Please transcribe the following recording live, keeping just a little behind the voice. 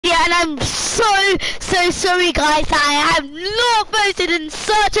and I'm so sorry guys that I have not posted in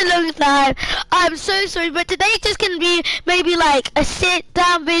such a long time. I'm so sorry, but today just gonna be maybe like a sit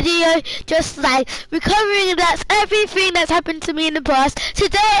down video, just like recovering that's everything that's happened to me in the past.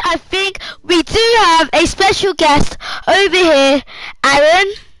 Today I think we do have a special guest over here,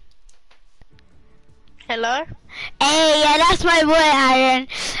 Aaron. Hello? Hey, yeah, that's my boy Aaron.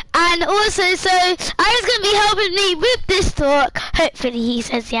 And also, so Aaron's gonna be helping me with this talk. Hopefully he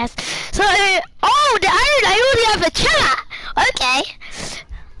says yes. So, oh, the Aaron, I already have a chat. Okay.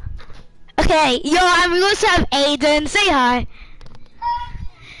 Okay, yo, and we also have Aiden. Say hi.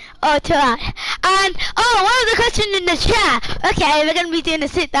 Oh, chat. And, oh, one of the questions in the chat. Okay, we're gonna be doing a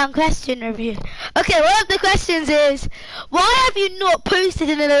sit-down question review. Okay, one of the questions is, why have you not posted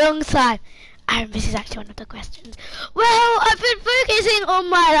in a long time? This is actually one of the questions. Well, I've been focusing on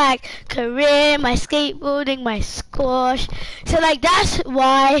my like career, my skateboarding, my squash. So like that's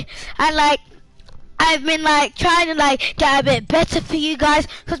why. And like I've been like trying to like get a bit better for you guys,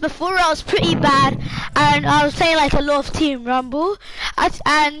 because before I was pretty bad and I was playing like a lot of Team Rumble.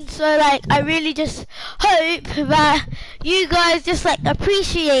 And so like I really just hope that you guys just like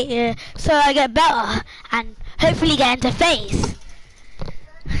appreciate it so I get better and hopefully get into FaZe.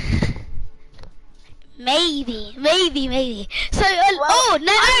 Maybe. So, oh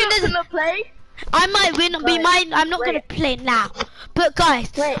no, I'm not gonna play. I might win. I'm not gonna play now. But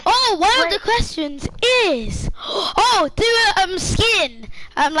guys, one of the questions is, do a skin,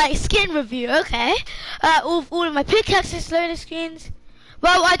 like skin review. Okay. All of my pickaxes, loaded skins.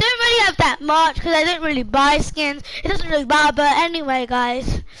 Well, I don't really have that much because I don't really buy skins. It doesn't really matter. But anyway,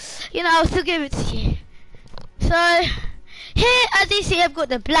 guys, you know, I'll still give it to you. So here, as you see, I've got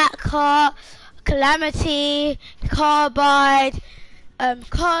the black heart, Calamity, Carbide,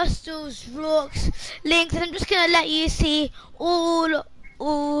 Castles, Rocks, Links, and I'm just gonna let you see all.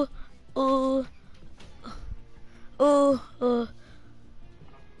 Oh,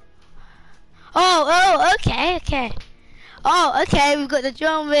 okay. Oh, okay, we've got the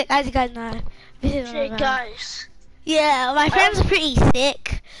John Wick, as you guys know. Hey guys. Yeah, my friends are pretty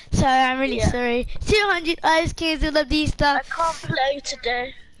sick, so I'm really sorry. 200 ice cubes, all of these stuff. I can't play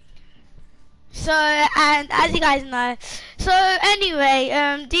today. So, and as you guys know, so anyway,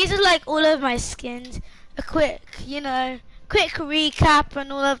 these are like all of my skins. A quick recap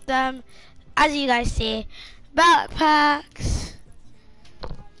on all of them. As you guys see, backpacks,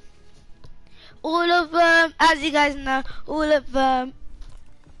 all of them. As you guys know, all of them.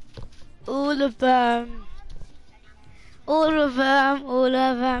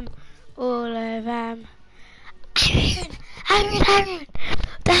 Aaron.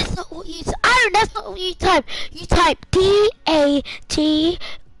 That's not what you Aaron, that's not what you type. You type D-A-J-A-B,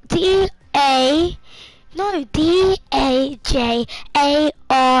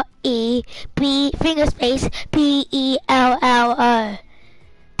 finger space, B-E-L-L-O.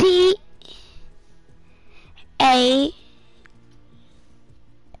 D-A...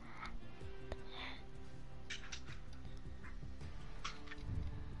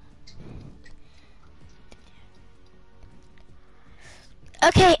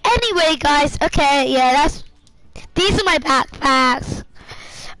 Okay, anyway guys, these are my backpacks.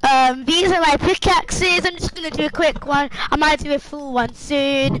 These are my pickaxes. I'm just gonna do a quick one. I might do a full one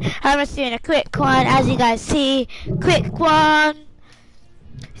soon. I'm just doing a quick one, as you guys see. Quick one.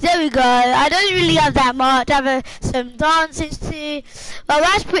 There we go. I don't really have that much. I have some dances too. Well,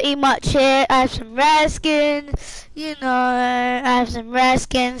 that's pretty much it. I have some rare skins. You know, I have some rare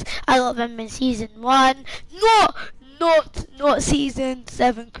skins. I got them in season 1. Not season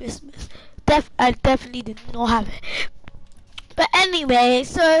 7 Christmas. I definitely did not have it. But anyway,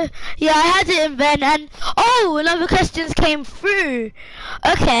 so yeah, I had it in then, and another questions came through.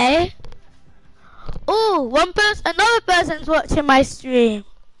 Okay. Another person's watching my stream.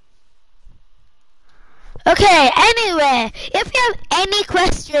 Okay, anyway, if you have any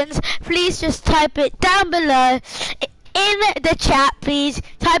questions, please just type it down below in the chat. Please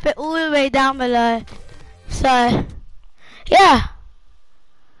type it all the way down below. So yeah.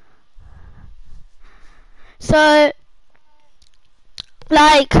 So,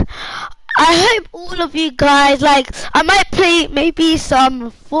 like, I hope all of you guys, like, I might play maybe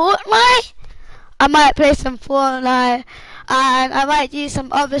some Fortnite. And I might do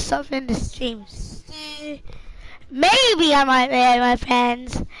some other stuff in the streams. Maybe I might play with my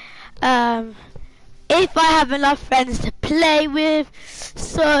friends. If I have enough friends to play with.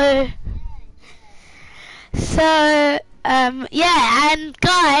 So yeah, and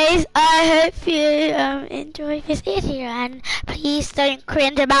guys, I hope you enjoy this video, and please don't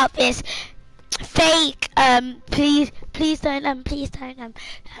cringe about this fake, please Please don't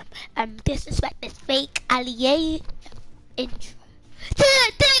disrespect this fake Allier intro. It's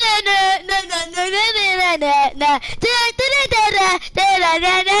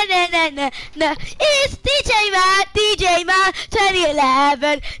DJ Man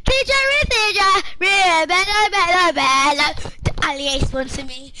 2011. DJ Allier sponsor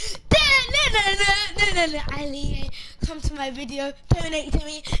me. Allier, come to my video, donate to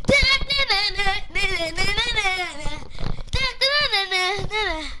me.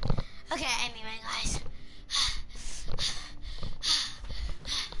 Okay, anyway, guys.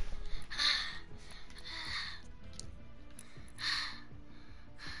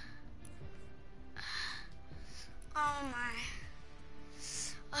 Oh my.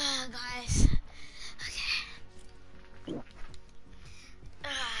 Oh, guys. Okay.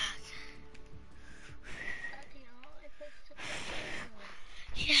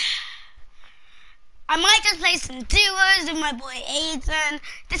 Yeah. I might just play some duos with my boy Aiden.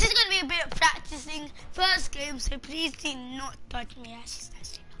 This is going to be a bit of practicing first game, so please do not dodge me. Actually, it's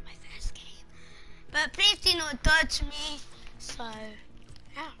actually not my first game. But please do not dodge me. So,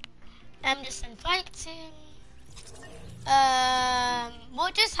 yeah. I'm just inviting.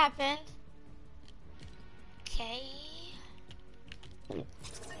 What just happened? Okay.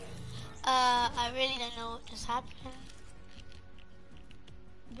 I really don't know what just happened.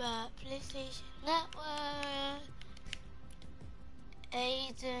 But PlayStation Network,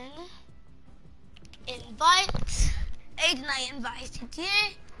 Aiden, invite. Aiden, I invited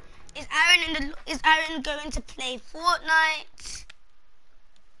you. Is Aaron going to play Fortnite?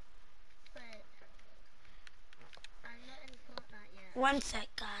 Wait. I'm not in Fortnite yet. One sec,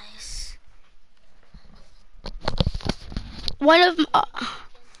 guys. One of my...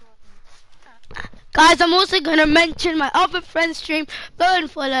 Guys, I'm also going to mention my other friend's stream. Go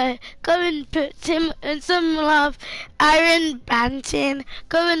and follow. Go and put him in some love. Aaron Banton.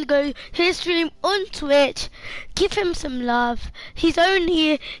 Go his stream on Twitch. Give him some love. He's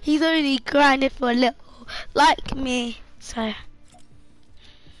only grinded for a little, like me. So.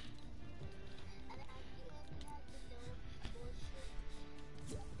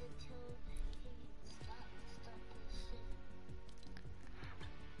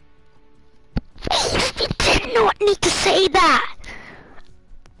 You did not need to say that.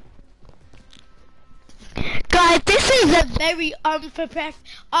 Guys, this is a very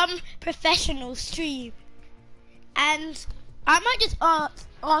unprofessional stream. And I might just ask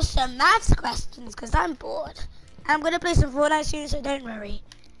some maths questions because I'm bored. I'm going to play some Fortnite soon, so don't worry.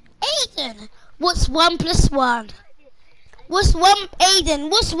 Aiden, what's 1 plus 1? Aiden,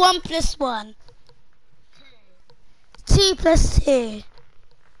 what's 1 plus 1? 2 plus 2.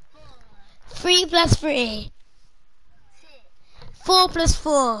 3 plus 3. 4 plus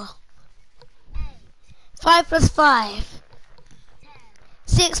 4. 5 plus 5.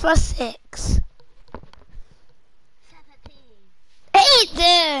 6 plus 6.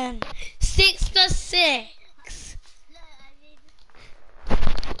 17. 6 plus 6.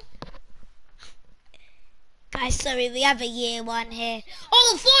 Guys, sorry, we have a year one here.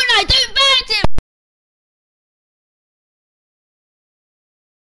 Oh, Fortnite, don't ban him!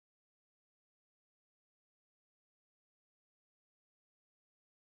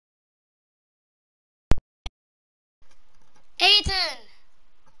 Aiden!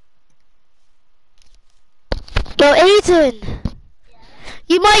 Yo, Aiden!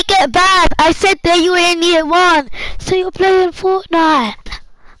 You might get banned. I said that you were in year 1, so you're playing Fortnite.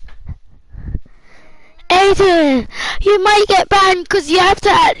 Aiden, you might get banned because you have to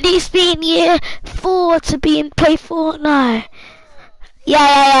at least be in year 4 to play Fortnite.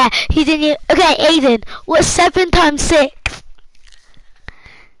 Yeah. He's in year... Okay, Aiden, what's 7 times 6?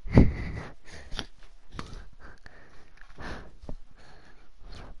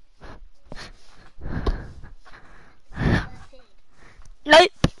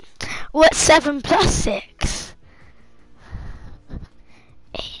 Nope. What's 7 plus 6?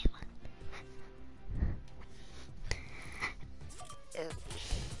 8.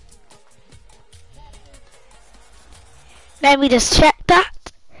 Let me just check that.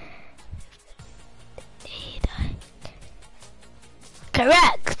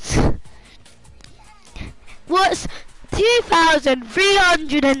 Correct. What's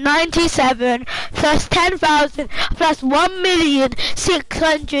 2,397 plus 10,000 plus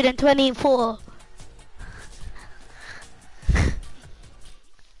 1,624?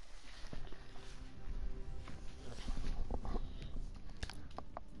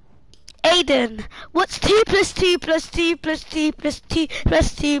 Aiden, what's 2 plus 2 plus 2 plus 2 plus 2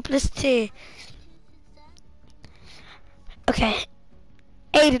 plus 2 plus 2? Okay.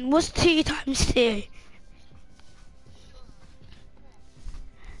 Aiden, what's 2 times 2?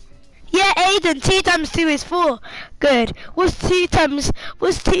 Aiden, 2 times 2 is 4. Good. What's 2 times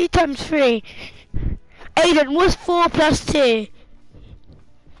 3? Aiden, what's 4 plus 2?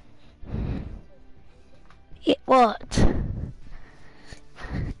 What?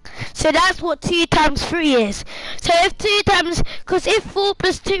 So that's what 2 times 3 is. So if 2 times, because if 4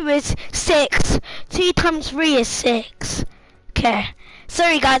 plus 2 is 6, 2 times 3 is 6. Okay.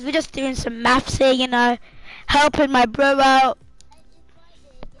 Sorry guys, we're just doing some maths here, you know. Helping my bro out.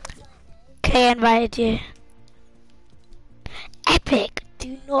 Okay, I invited you. Epic,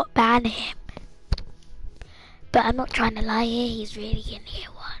 do not ban him. But I'm not trying to lie here, he's really in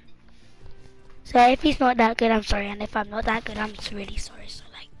here one. So if he's not that good, I'm sorry. And if I'm not that good, I'm just really sorry. So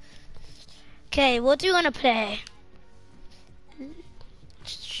like, okay, what do you want to play?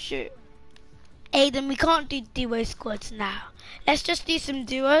 Sure. Aiden, we can't do duo squads now. Let's just do some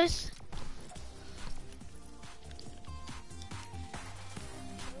duos.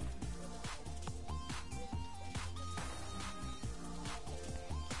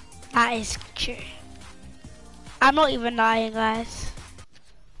 That is true. I'm not even lying, guys.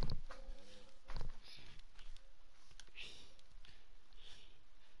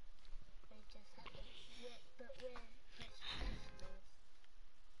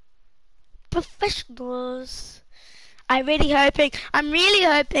 Professionals. I'm really hoping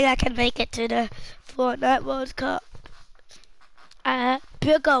I can make it to the Fortnite World Cup.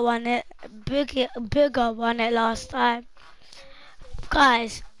 Booger won it. Booger won it last time.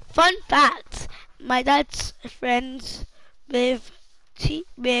 Guys, fun fact: my dad's friends with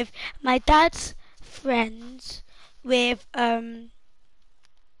my dad's friends with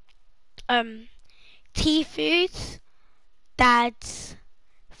T-Foods, dad's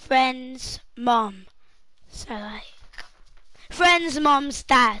friend's mom. So like, friend's mom's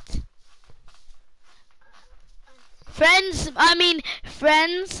dad. Friend's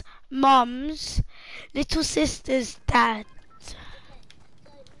mom's little sister's dad.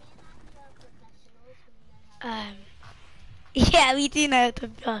 Yeah, we do know the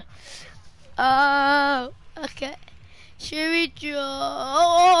blood. Oh, okay. Should we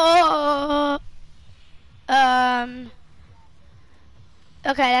draw?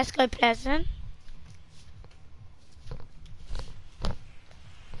 Okay, let's go Pleasant.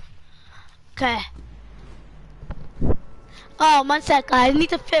 Okay. Oh, 1 sec, I need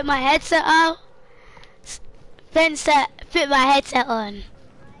to fit my headset out. Then fit my headset on.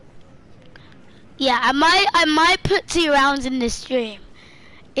 Yeah, I might put 2 rounds in this stream.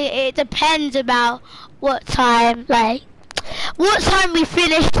 It depends about what time we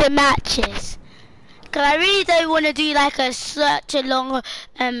finish the matches. Cause I really don't want to do like such a long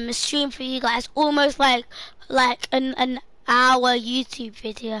stream for you guys, almost like an hour YouTube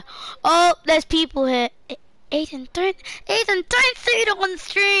video. Oh, there's people here. Aiden, don't say it on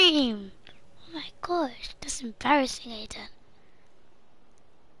stream. Oh my gosh, that's embarrassing, Aiden.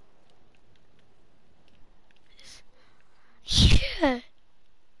 Yeah.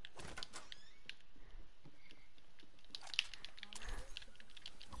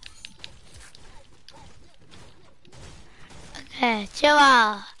 Okay, chill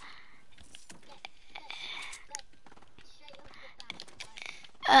out.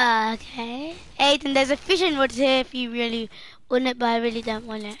 Okay. Aiden, there's a fishing rod here if you really want it, but I really don't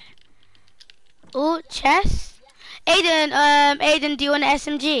want it. Oh, chest. Aiden, do you want an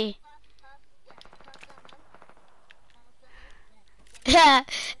SMG? Yeah,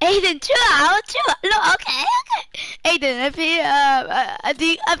 Aiden, chill out. Look, okay. Aiden, I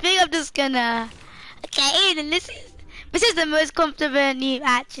think I'm just gonna. Okay, Aiden, this is the most comfortable you've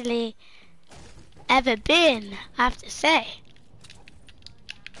actually ever been, I have to say.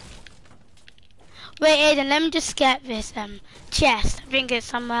 Wait, Aiden, let me just get this chest. I think it's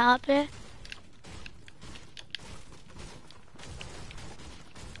somewhere up here.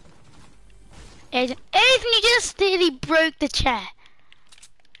 Aiden, you just nearly broke the chair.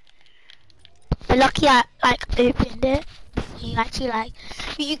 But lucky I opened it. You actually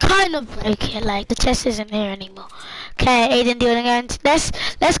you kind of broke it. Like the chest isn't there anymore. Okay, Aiden, do it again. Let's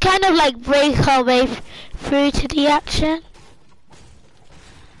kind of break our way through to the action.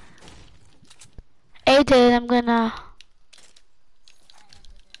 Aiden, I'm gonna.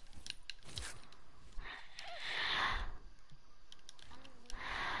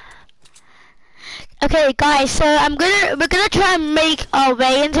 Okay, guys. So we're gonna try and make our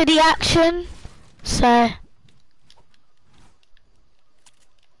way into the action. So.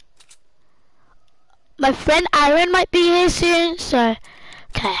 My friend Aaron might be here soon, so,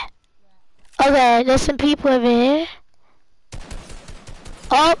 okay. Okay, there's some people over here.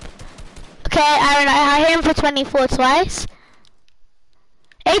 Oh, okay, Aaron, I hear him for 24 twice.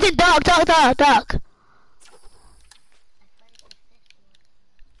 Aiden, duck.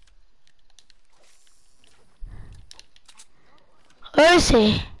 Where is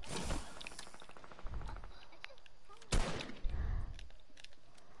he?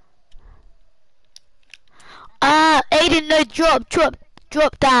 Aiden, no,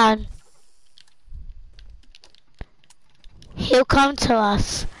 drop down. He'll come to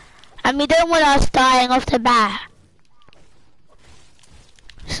us. And we don't want us dying off the bat.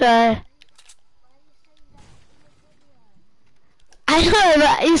 So... I know,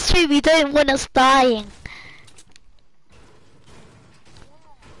 but it's true, we don't want us dying.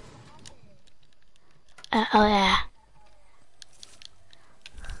 Oh yeah.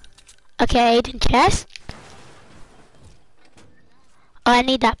 Okay, Aiden, chest. Oh, I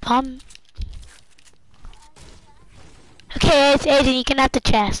need that pump. Okay, it's Aiden, you can have the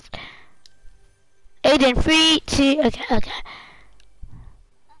chest. Aiden, 3, 2, okay.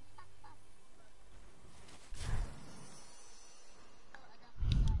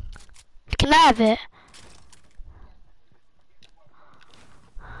 Can I have it?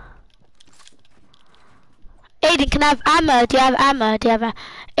 Aiden, can I have ammo? Do you have ammo?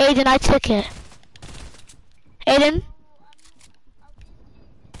 Aiden, I took it. Aiden?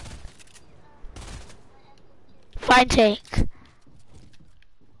 Fine, take.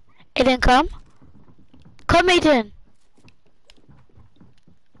 Aiden, come. Come, Aiden.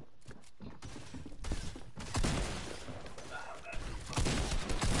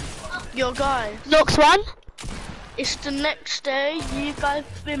 Yo guys, Looks one. it's the next day. You guys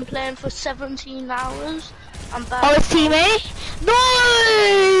have been playing for 17 hours. I'm back. Oh, it's team A?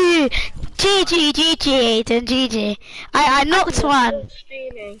 No! GG, Aiden, GG. I knocked one.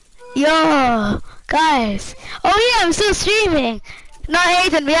 Streaming. Yo, guys. Oh yeah, I'm still streaming. No,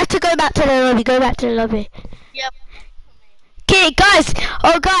 Aiden, we have to go back to the lobby. Yep. Okay, guys.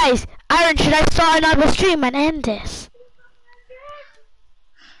 Oh, guys. Aaron, should I start another stream and end this?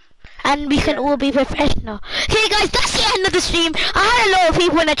 And we can all be professional. Okay, guys, that's the end of the stream. I had a lot of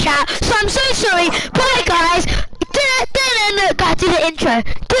people in the chat, so I'm so sorry. Bye, guys. Guys, do the intro.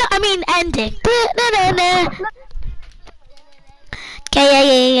 Ending.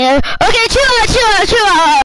 Okay, yeah. Okay, chill out.